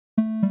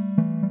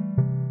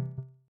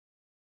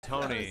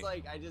Tony. I was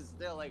like, I just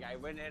still like, I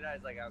went in. I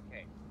was like,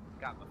 okay,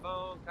 got my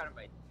phone, kind of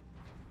my,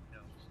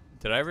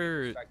 Did I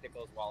ever?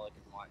 Spectacles, wallet,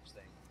 and watch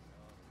thing.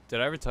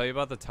 Did I ever tell you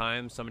about the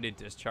time somebody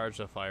discharged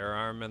a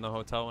firearm in the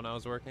hotel when I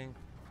was working?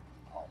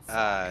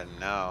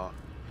 No.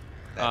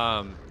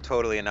 That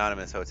totally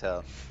anonymous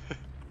hotel.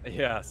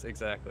 Yes,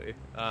 exactly.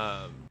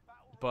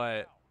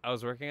 But I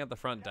was working at the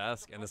front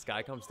desk, and this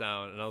guy comes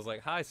down, and I was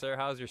like, "Hi, sir,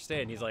 how's your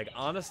stay?" And he's like,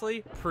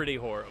 "Honestly, pretty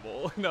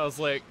horrible." And I was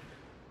like,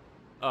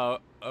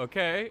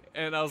 okay.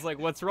 And I was like,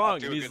 "What's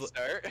wrong?" And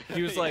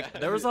he was like,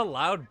 "There was a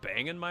loud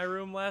bang in my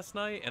room last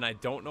night, and I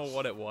don't know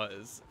what it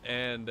was."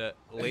 And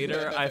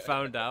later, I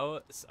found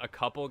out a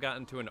couple got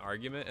into an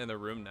argument in the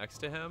room next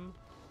to him.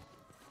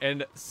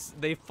 And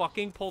they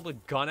fucking pulled a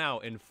gun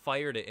out and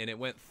fired it, and it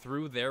went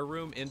through their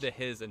room into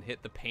his and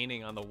hit the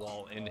painting on the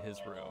wall in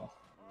his room.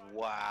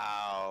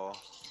 Wow.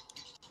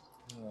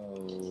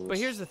 But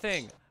here's the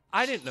thing.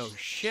 I didn't know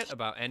shit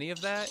about any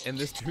of that, and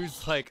this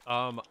dude's like,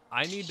 I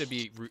need to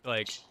be,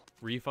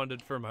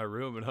 refunded for my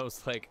room. And I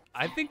was like,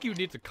 I think you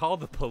need to call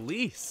the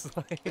police.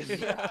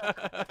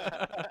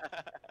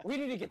 We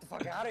need to get the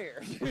fuck out of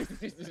here.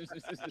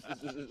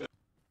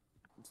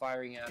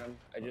 Firing at him.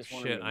 I just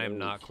want to. Shit, I am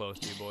not close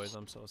to you boys.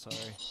 I'm so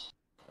sorry.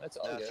 That's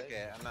all good.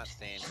 Okay, I'm not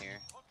staying here.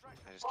 I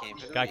just came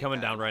for the Guy coming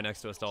weekend. down right next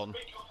to us, Dalton.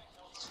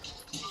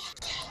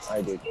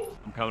 I did.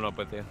 I'm coming up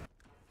with you.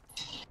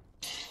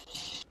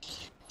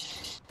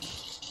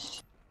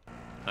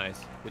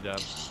 Nice. Good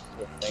job.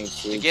 Yeah,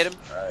 thanks, dude. You get him?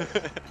 Right.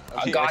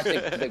 I got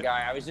the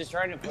guy. I was just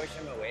trying to push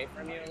him away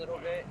from you a little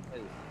bit.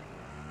 Cause,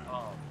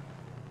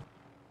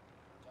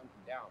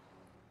 jumping down.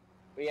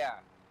 But yeah.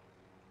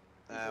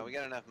 We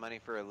got enough money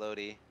for a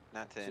Lodi,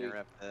 not to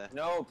interrupt the...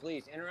 No,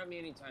 please, interrupt me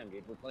anytime,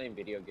 dude. We're playing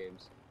video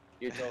games.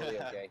 You're totally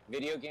okay.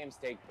 Video games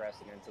take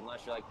precedence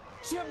unless you're like,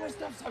 shit, my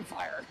stuff's on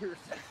fire.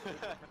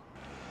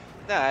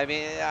 No, I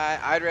mean,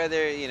 I'd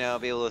rather, you know,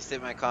 be able to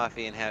sip my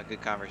coffee and have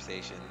good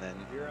conversation than...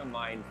 You're a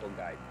mindful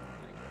guy.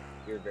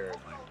 You're very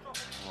mindful.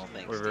 Well,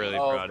 thanks, We're dude. really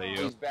proud of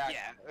you. He's back.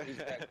 Yeah. He's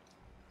back.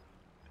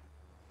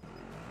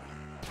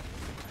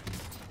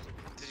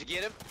 Did you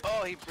get him?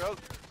 Oh, he broke.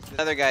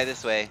 Another guy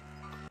this way.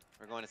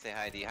 We're going to say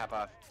hi, D. Hop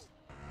off.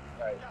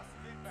 Right.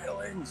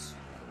 Villains.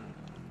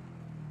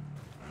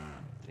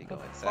 Did he go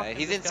inside?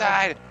 He's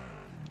inside!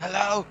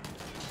 Hello!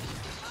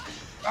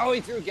 Oh,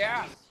 he threw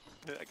gas.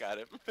 I got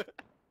him.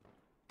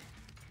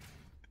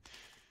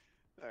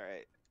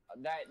 Alright.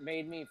 That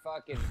made me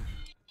fucking...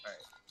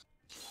 Alright.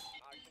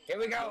 Here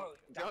we go.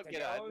 Don't Dr.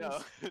 get out.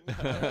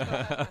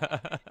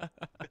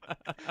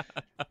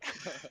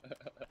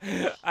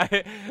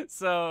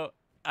 No.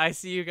 I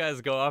see you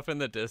guys go off in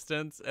the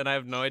distance, and I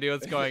have no idea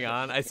what's going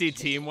on. I see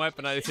Team Wipe,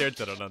 and I just hear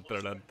dun dun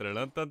dun dun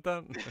dun dun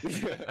dun.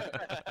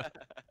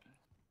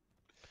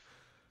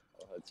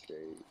 Oh, that's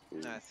great.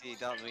 Nah, see,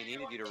 Dalton, we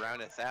needed you to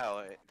round us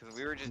out, because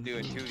we were just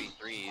doing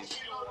 2v3s,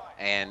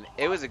 and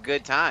it was a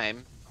good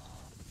time.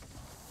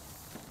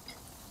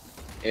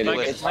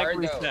 Like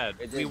we said,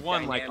 we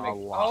won like a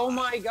lot. Oh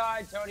my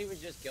god, Tony was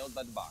just killed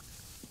by the box.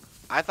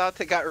 I thought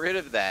they got rid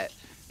of that.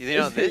 You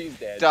know,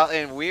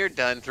 and we're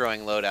done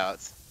throwing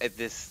loadouts at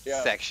this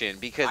section,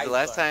 because the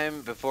last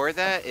time before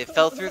that, it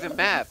fell through the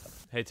map.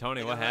 Hey,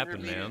 Tony, what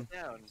happened, man?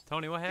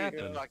 Tony, what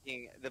happened?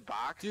 The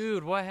box.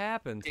 Dude, what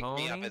happened,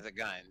 Tony? Picked me up as a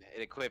gun.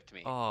 It equipped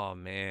me. Oh,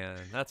 man.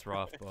 That's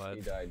rough, bud.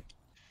 He died.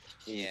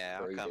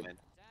 Yeah, I'm coming.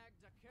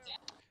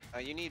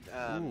 You need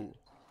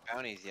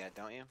bounties yet,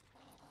 don't you?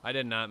 I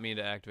did not mean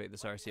to activate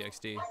this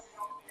RCXD. That's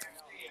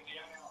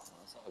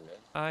all good.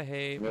 I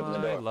hate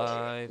my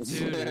life.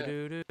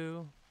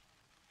 Do-do-do-do.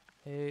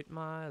 Hate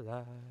my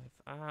life.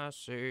 I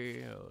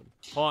see.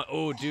 Hold on.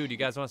 Oh, dude, you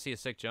guys want to see a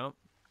sick jump?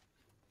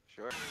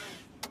 Sure.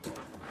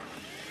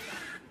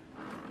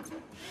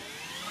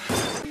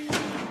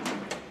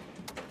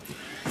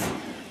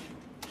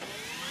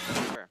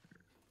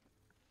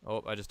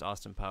 Oh, I just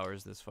Austin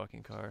Powers this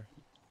fucking car.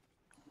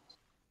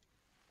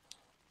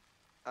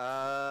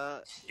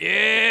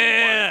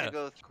 Yeah.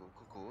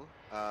 Cool.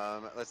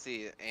 Let's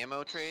see.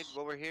 Ammo trade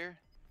while we're here.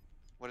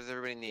 What does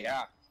everybody need?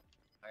 Yeah,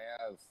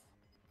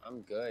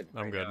 I'm good.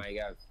 I'm good. Now. I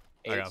got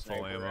 8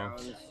 full ammo.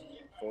 rounds,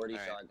 40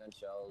 right. shotgun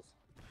shells,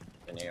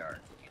 an AR.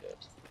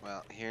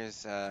 Well,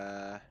 here's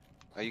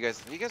you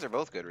guys are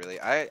both good, really.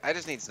 I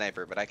just need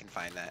sniper, but I can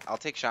find that. I'll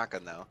take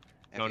shotgun though.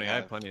 Tony, I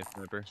have plenty of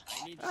sniper.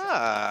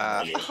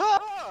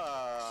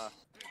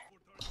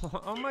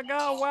 Oh my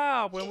god,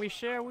 wow. When we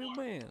share, we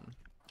win.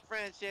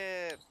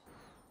 Friendship.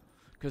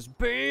 Cause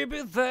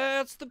baby,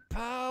 that's the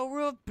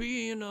power of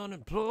being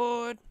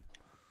unemployed.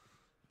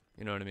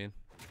 You know what I mean?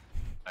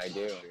 I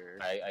do. Sure.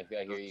 I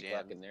hear Those you jams.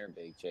 clucking there,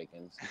 big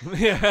chickens.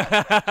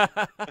 Yeah.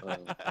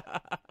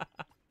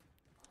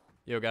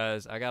 Yo,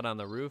 guys, I got on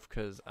the roof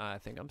because I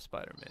think I'm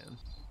Spider-Man.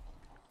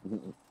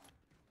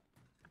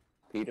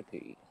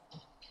 P2P.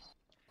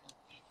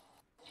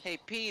 Hey,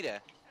 Peter.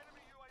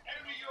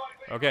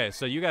 Okay,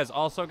 so you guys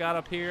also got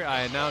up here.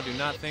 I now do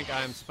not think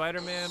I'm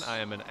Spider-Man. I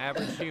am an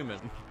average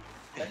human.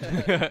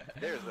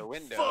 There's a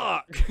window.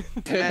 Fuck!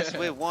 You mess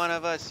with one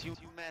of us, you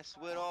mess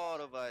with all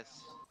of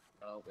us.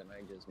 Oh, and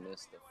I just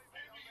missed the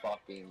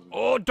fucking...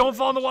 Oh, don't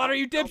fall in the water,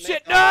 you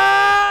dipshit!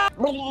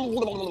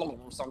 No!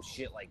 Some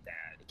shit like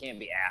that. It can't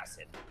be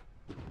acid.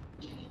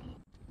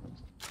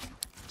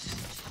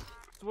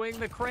 Swing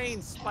the crane,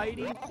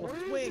 Spidey.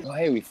 Swing. Oh,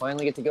 hey, we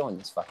finally get to go in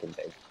this fucking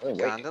thing. Oh,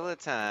 gondola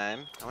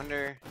time. I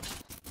wonder...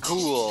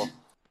 Cool.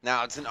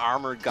 Now it's an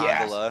armored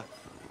gondola.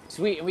 Yes.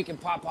 Sweet, and we can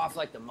pop off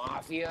like the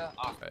mafia.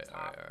 Off the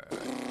top.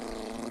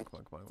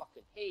 Come on.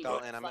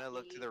 Dalton, I'm gonna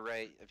look to the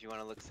right if you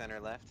want to look center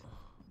left.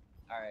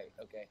 Alright,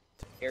 okay.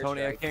 Air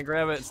Tony, strike. I can't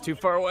grab it. It's too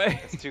far away.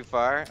 It's too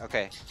far?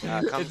 Okay.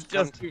 It's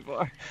just too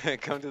far.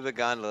 Come to the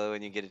gondola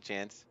when you get a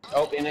chance.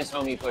 Oh, and his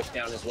homie pushed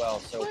down as well,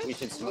 so we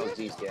should smoke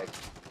these gigs.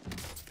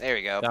 There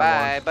we go. Down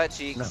Bye, one. butt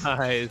cheeks.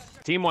 Nice.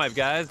 Team wipe,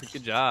 guys.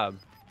 Good job.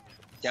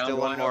 Down Still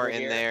one more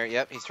in here. there.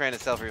 Yep, he's trying to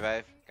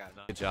self-revive.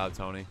 Good job,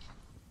 Tony.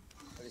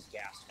 What is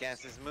gas?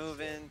 Gas is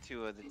moving.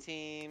 2 of the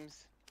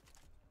teams.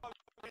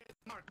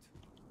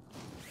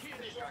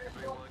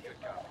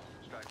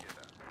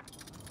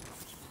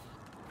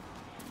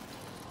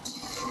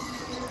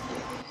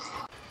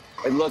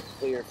 It looked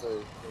clear for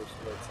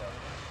split second.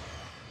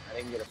 I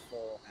didn't get a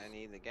full. I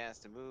need the gas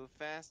to move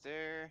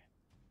faster.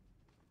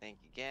 Thank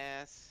you,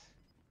 gas.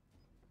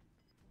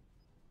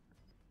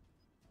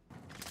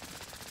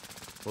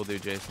 Will do,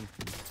 Jason.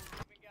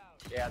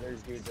 Yeah,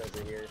 there's dudes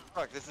over here.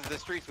 Fuck, this is the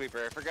street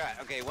sweeper. I forgot.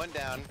 Okay, one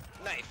down.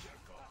 Knife.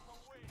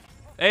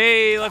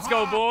 Hey, let's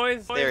go,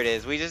 boys. There it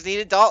is. We just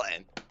needed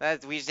Dalton.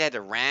 We just had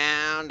to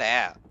round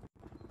out.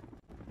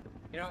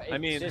 You know,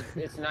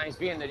 it's nice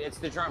being it's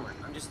the drummer.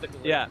 I'm just the glue.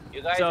 Yeah.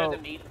 You guys so are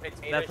the meat and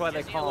potatoes. that's why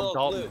they call him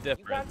Dalton Difference.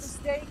 You got the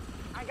steak,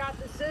 I got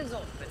the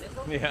sizzle.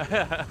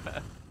 Yeah.